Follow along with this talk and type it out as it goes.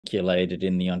articulated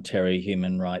in the Ontario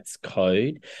Human Rights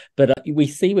Code. But we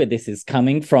see where this is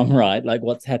coming from, right? Like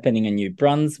what's happening in New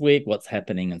Brunswick, what's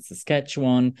happening in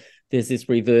Saskatchewan. There's this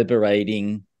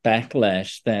reverberating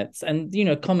backlash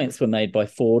and comments were made by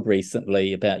Ford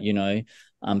recently about,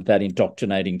 about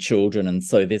indoctrinating children. And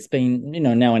so there's been,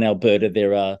 now in Alberta,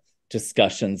 there are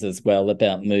discussions as well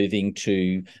about moving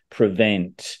to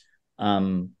prevent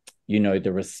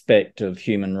the respect of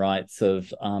human rights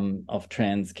of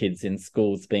trans kids in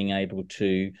schools being able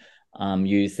to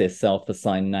use their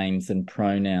self-assigned names and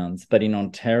pronouns. But in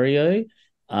Ontario,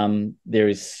 there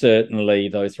is certainly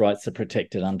those rights are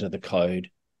protected under the code.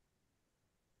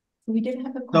 We did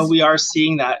have a So question. we are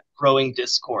seeing that growing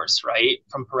discourse, right,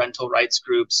 from parental rights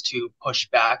groups to push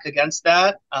back against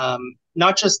that.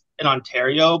 Not just in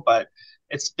Ontario, but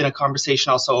it's been a conversation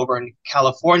also over in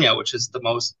California, which is the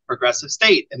most progressive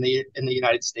state in the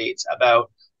United States,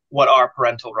 about what are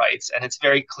parental rights. And it's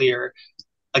very clear,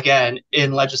 again,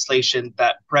 in legislation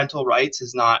that parental rights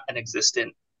is not an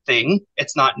existent thing.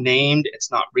 It's not named.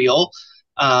 It's not real.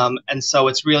 And so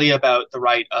it's really about the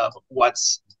right of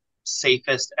what's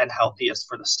safest and healthiest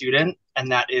for the student.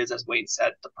 And that is, as Wayne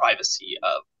said, the privacy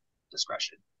of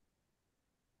discretion.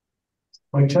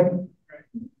 Mic check.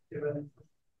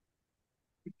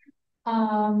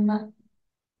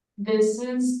 This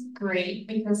is great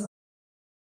because